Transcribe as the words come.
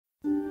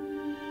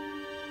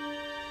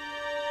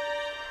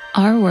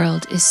Our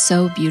world is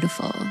so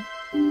beautiful.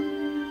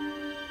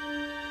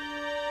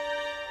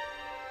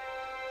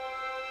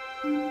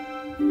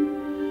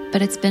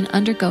 But it's been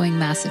undergoing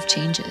massive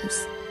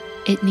changes.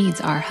 It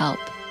needs our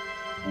help.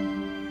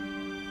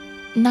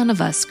 None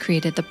of us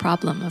created the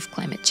problem of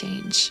climate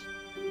change.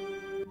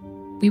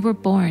 We were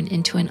born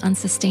into an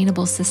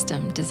unsustainable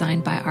system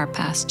designed by our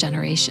past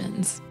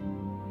generations.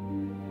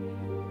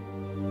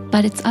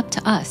 But it's up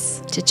to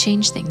us to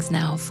change things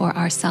now for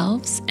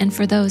ourselves and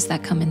for those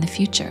that come in the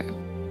future.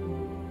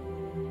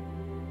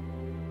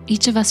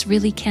 Each of us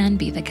really can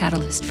be the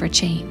catalyst for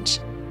change.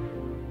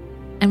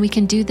 And we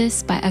can do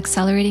this by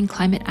accelerating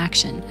climate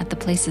action at the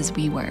places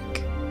we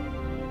work.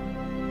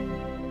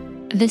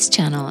 This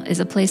channel is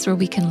a place where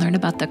we can learn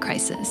about the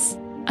crisis,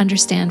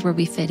 understand where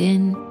we fit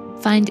in,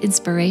 find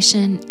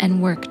inspiration,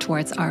 and work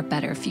towards our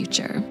better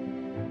future.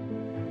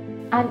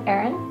 I'm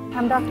Erin.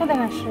 I'm Dr.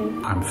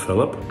 Dhanashree. I'm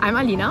Philip. I'm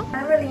Alina.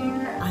 I'm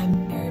Raleen.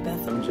 I'm Mary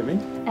Beth. I'm Jimmy.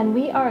 And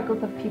we are a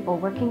group of people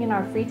working in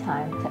our free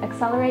time to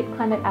accelerate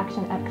climate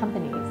action at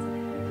companies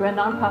through a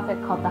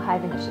nonprofit called the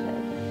Hive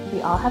Initiative.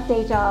 We all have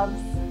day jobs.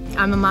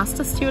 I'm a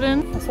master's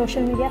student. A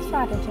social media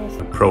strategist.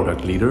 A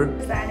product leader.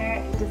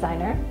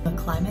 Designer. A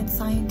climate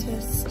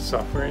scientist. A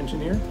software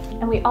engineer.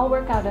 And we all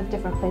work out of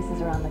different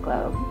places around the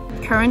globe.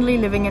 Currently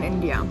living in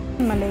India.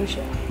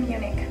 Malaysia.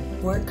 Munich.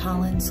 Fort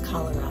Collins,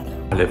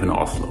 Colorado. I live in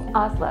Oslo.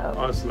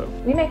 Oslo.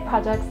 We make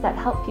projects that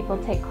help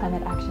people take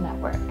climate action at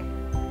work.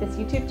 This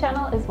YouTube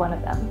channel is one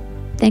of them.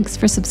 Thanks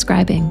for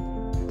subscribing.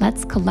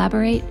 Let's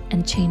collaborate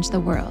and change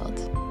the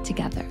world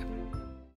together.